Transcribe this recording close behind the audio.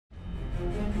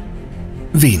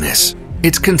Venus.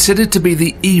 It's considered to be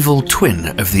the evil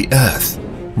twin of the Earth.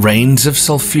 Rains of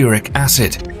sulfuric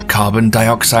acid, carbon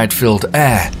dioxide-filled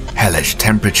air, hellish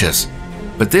temperatures.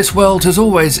 But this world has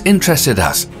always interested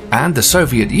us, and the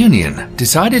Soviet Union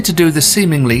decided to do the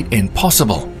seemingly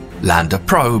impossible: land a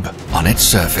probe on its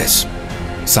surface.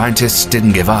 Scientists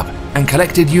didn't give up and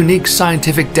collected unique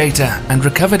scientific data and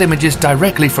recovered images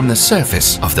directly from the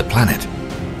surface of the planet.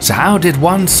 So how did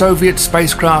one Soviet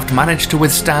spacecraft manage to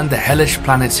withstand the hellish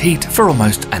planet's heat for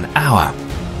almost an hour?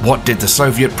 What did the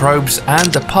Soviet probes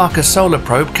and the Parker Solar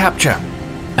Probe capture?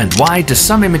 And why do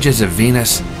some images of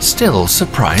Venus still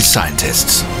surprise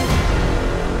scientists?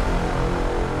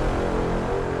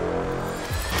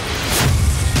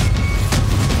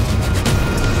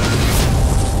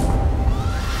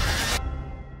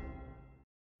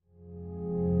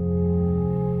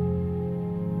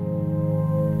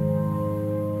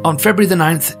 On February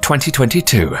 9,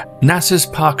 2022, NASA's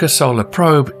Parker Solar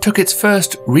Probe took its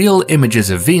first real images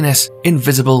of Venus in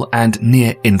visible and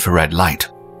near-infrared light.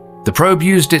 The probe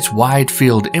used its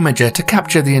wide-field imager to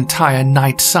capture the entire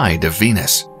night side of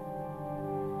Venus.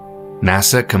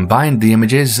 NASA combined the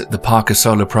images the Parker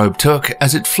Solar Probe took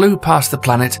as it flew past the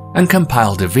planet and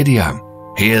compiled a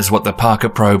video. Here's what the Parker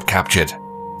Probe captured.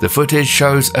 The footage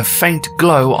shows a faint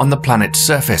glow on the planet's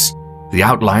surface, the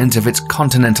outlines of its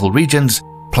continental regions,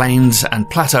 plains and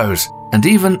plateaus, and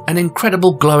even an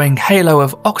incredible glowing halo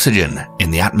of oxygen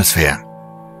in the atmosphere.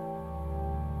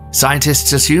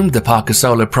 Scientists assumed the Parker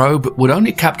Solar Probe would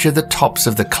only capture the tops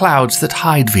of the clouds that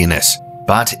hide Venus,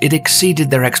 but it exceeded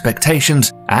their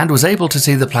expectations and was able to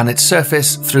see the planet's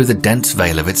surface through the dense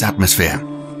veil of its atmosphere.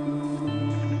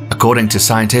 According to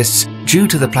scientists, due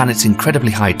to the planet's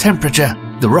incredibly high temperature,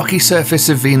 the rocky surface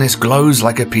of Venus glows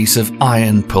like a piece of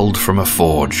iron pulled from a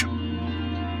forge.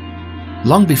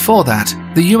 Long before that,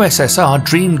 the USSR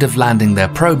dreamed of landing their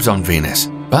probes on Venus,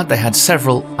 but they had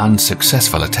several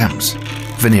unsuccessful attempts.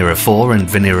 Venera 4 and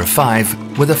Venera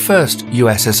 5 were the first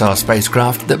USSR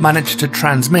spacecraft that managed to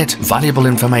transmit valuable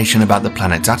information about the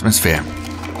planet's atmosphere.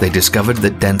 They discovered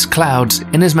that dense clouds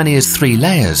in as many as 3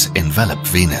 layers enveloped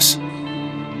Venus.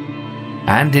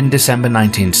 And in December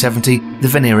 1970, the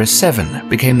Venera 7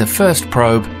 became the first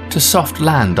probe to soft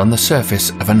land on the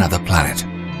surface of another planet.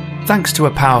 Thanks to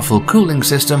a powerful cooling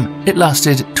system, it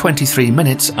lasted 23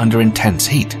 minutes under intense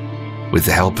heat. With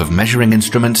the help of measuring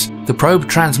instruments, the probe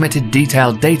transmitted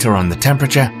detailed data on the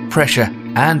temperature, pressure,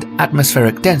 and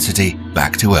atmospheric density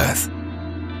back to Earth.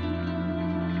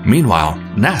 Meanwhile,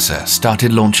 NASA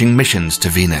started launching missions to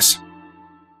Venus.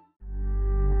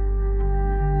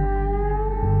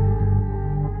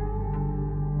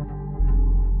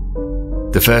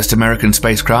 The first American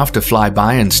spacecraft to fly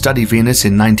by and study Venus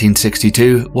in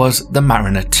 1962 was the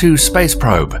Mariner 2 space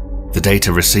probe. The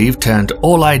data received turned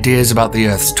all ideas about the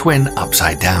Earth's twin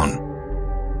upside down.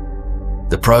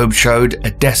 The probe showed a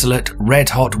desolate,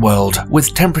 red-hot world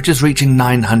with temperatures reaching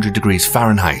 900 degrees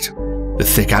Fahrenheit. The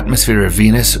thick atmosphere of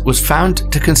Venus was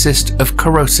found to consist of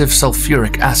corrosive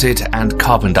sulfuric acid and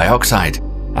carbon dioxide,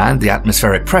 and the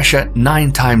atmospheric pressure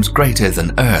 9 times greater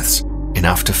than Earth's,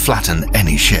 enough to flatten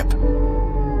any ship.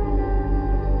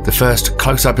 The first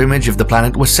close-up image of the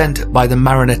planet was sent by the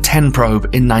Mariner 10 probe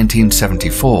in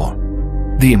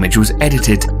 1974. The image was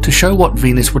edited to show what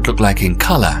Venus would look like in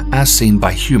color as seen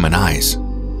by human eyes.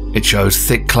 It shows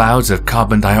thick clouds of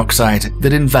carbon dioxide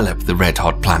that envelop the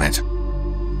red-hot planet.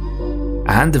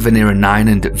 And the Venera 9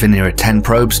 and Venera 10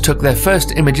 probes took their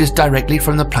first images directly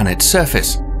from the planet's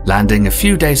surface, landing a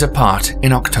few days apart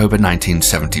in October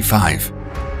 1975.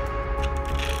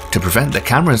 To prevent the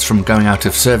cameras from going out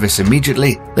of service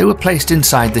immediately, they were placed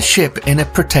inside the ship in a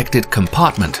protected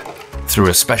compartment. Through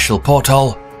a special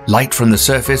porthole, light from the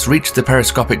surface reached the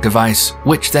periscopic device,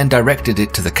 which then directed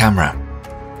it to the camera.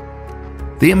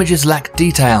 The images lacked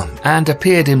detail and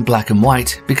appeared in black and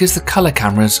white because the color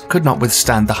cameras could not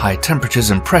withstand the high temperatures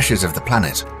and pressures of the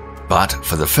planet. But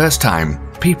for the first time,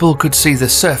 people could see the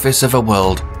surface of a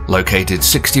world located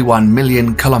 61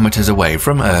 million kilometers away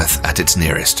from Earth at its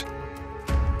nearest.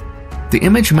 The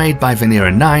image made by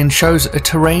Venera 9 shows a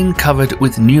terrain covered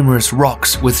with numerous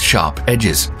rocks with sharp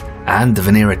edges, and the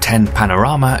Venera 10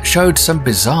 panorama showed some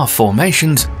bizarre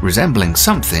formations resembling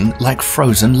something like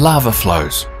frozen lava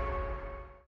flows.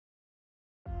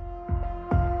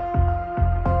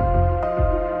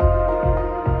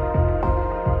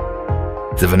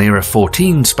 The Venera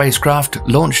 14 spacecraft,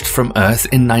 launched from Earth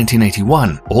in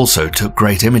 1981, also took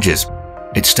great images.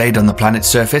 It stayed on the planet's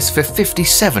surface for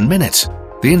 57 minutes.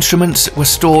 The instruments were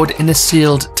stored in a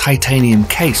sealed titanium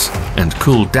case and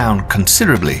cooled down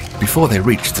considerably before they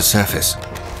reached the surface.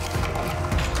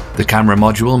 The camera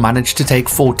module managed to take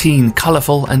 14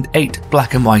 colourful and 8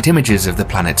 black and white images of the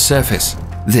planet's surface.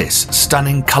 This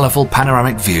stunning, colourful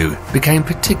panoramic view became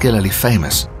particularly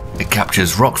famous. It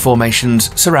captures rock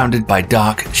formations surrounded by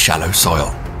dark, shallow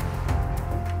soil.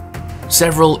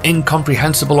 Several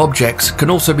incomprehensible objects can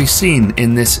also be seen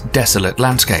in this desolate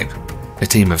landscape. A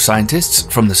team of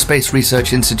scientists from the Space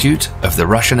Research Institute of the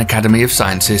Russian Academy of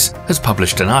Sciences has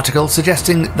published an article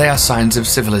suggesting they are signs of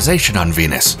civilization on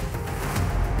Venus.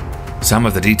 Some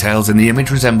of the details in the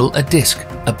image resemble a disk,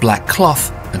 a black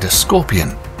cloth, and a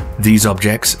scorpion. These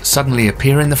objects suddenly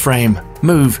appear in the frame,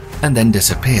 move, and then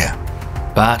disappear.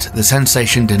 But the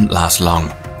sensation didn't last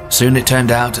long. Soon it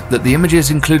turned out that the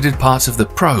images included parts of the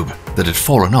probe that had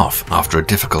fallen off after a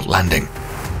difficult landing.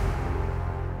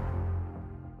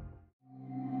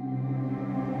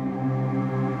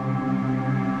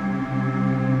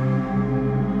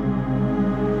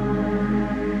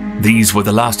 These were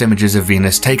the last images of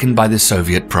Venus taken by the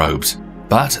Soviet probes,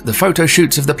 but the photo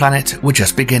shoots of the planet were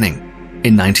just beginning.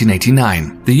 In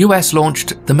 1989, the US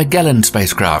launched the Magellan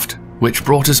spacecraft, which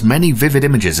brought us many vivid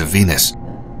images of Venus.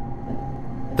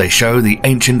 They show the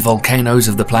ancient volcanoes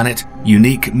of the planet,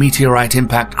 unique meteorite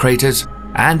impact craters,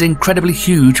 and incredibly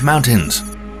huge mountains.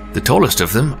 The tallest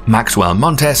of them, Maxwell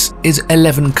Montes, is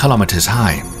 11 kilometers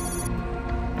high.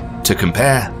 To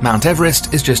compare, Mount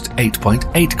Everest is just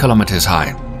 8.8 kilometers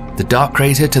high. The dark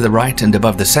crater to the right and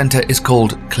above the center is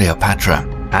called Cleopatra,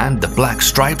 and the black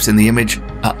stripes in the image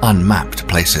are unmapped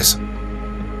places.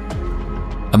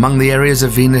 Among the areas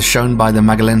of Venus shown by the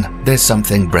Magellan, there's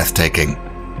something breathtaking.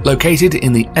 Located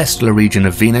in the Estler region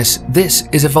of Venus, this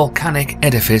is a volcanic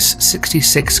edifice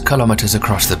 66 kilometers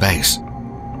across the base.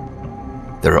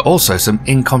 There are also some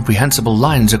incomprehensible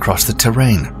lines across the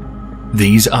terrain.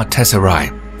 These are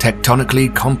tesserae,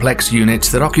 tectonically complex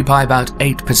units that occupy about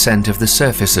 8% of the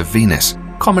surface of Venus,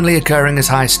 commonly occurring as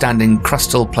high-standing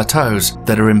crustal plateaus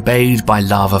that are embayed by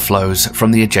lava flows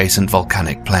from the adjacent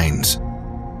volcanic plains.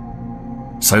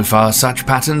 So far, such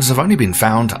patterns have only been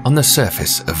found on the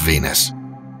surface of Venus.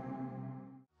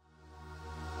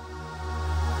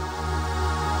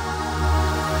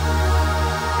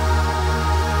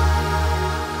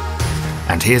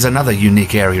 And here's another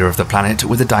unique area of the planet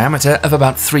with a diameter of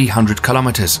about 300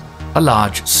 kilometers. A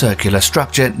large circular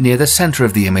structure near the center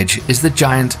of the image is the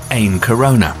giant Ain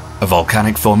corona, a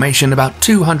volcanic formation about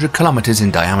 200 kilometers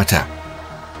in diameter.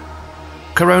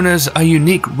 Coronas are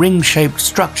unique ring-shaped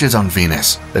structures on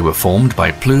Venus. They were formed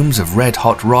by plumes of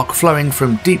red-hot rock flowing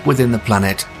from deep within the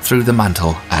planet through the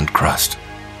mantle and crust.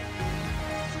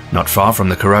 Not far from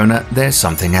the corona, there's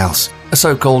something else, a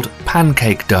so-called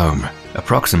pancake dome,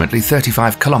 approximately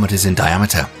 35 kilometers in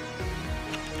diameter.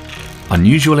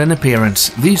 Unusual in appearance,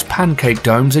 these pancake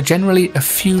domes are generally a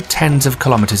few tens of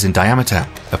kilometers in diameter,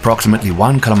 approximately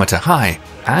 1 kilometer high,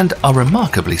 and are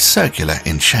remarkably circular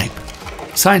in shape.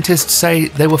 Scientists say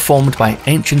they were formed by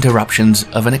ancient eruptions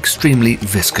of an extremely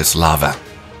viscous lava.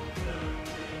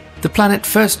 The planet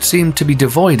first seemed to be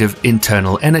devoid of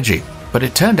internal energy, but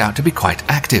it turned out to be quite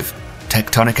active.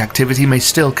 Tectonic activity may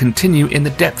still continue in the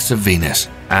depths of Venus,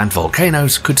 and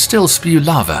volcanoes could still spew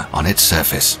lava on its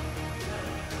surface.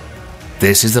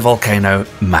 This is the volcano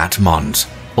Mat Mons.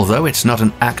 Although it's not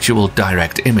an actual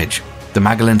direct image, the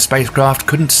Magellan spacecraft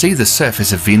couldn't see the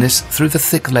surface of Venus through the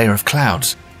thick layer of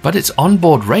clouds, but its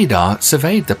onboard radar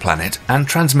surveyed the planet and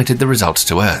transmitted the results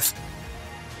to Earth.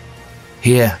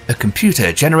 Here, a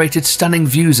computer generated stunning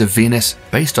views of Venus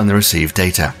based on the received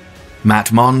data.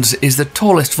 Mat Mons is the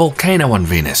tallest volcano on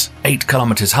Venus, 8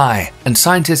 kilometers high, and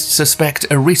scientists suspect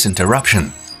a recent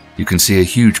eruption. You can see a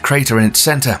huge crater in its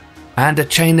center, and a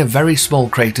chain of very small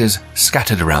craters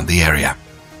scattered around the area.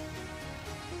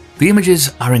 The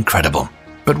images are incredible,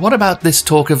 but what about this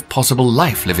talk of possible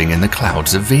life living in the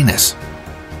clouds of Venus?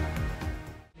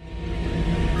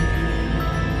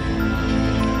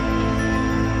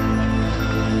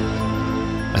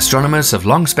 Astronomers have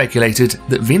long speculated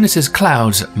that Venus's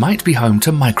clouds might be home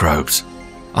to microbes.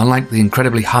 Unlike the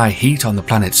incredibly high heat on the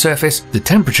planet's surface, the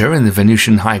temperature in the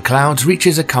Venusian high clouds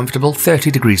reaches a comfortable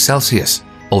 30 degrees Celsius,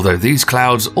 although these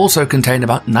clouds also contain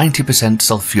about 90%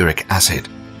 sulfuric acid.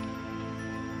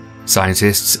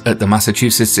 Scientists at the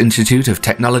Massachusetts Institute of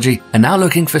Technology are now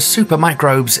looking for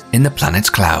supermicrobes in the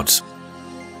planet's clouds.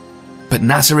 But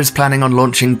NASA is planning on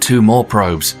launching 2 more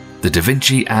probes, the Da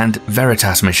Vinci and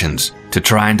Veritas missions, to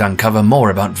try and uncover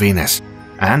more about Venus,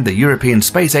 and the European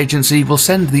Space Agency will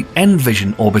send the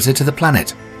Envision orbiter to the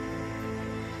planet.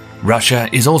 Russia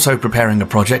is also preparing a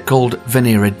project called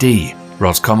Venera D.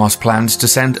 Roscosmos plans to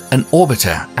send an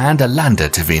orbiter and a lander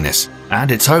to Venus,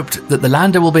 and it's hoped that the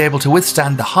lander will be able to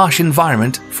withstand the harsh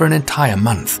environment for an entire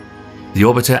month. The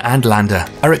orbiter and lander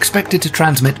are expected to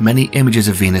transmit many images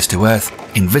of Venus to Earth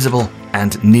in visible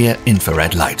and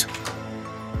near-infrared light.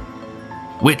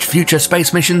 Which future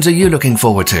space missions are you looking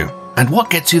forward to? And what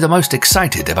gets you the most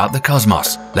excited about the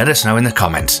cosmos? Let us know in the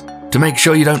comments. To make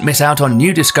sure you don't miss out on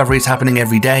new discoveries happening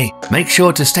every day, make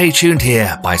sure to stay tuned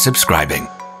here by subscribing.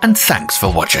 And thanks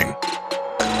for watching.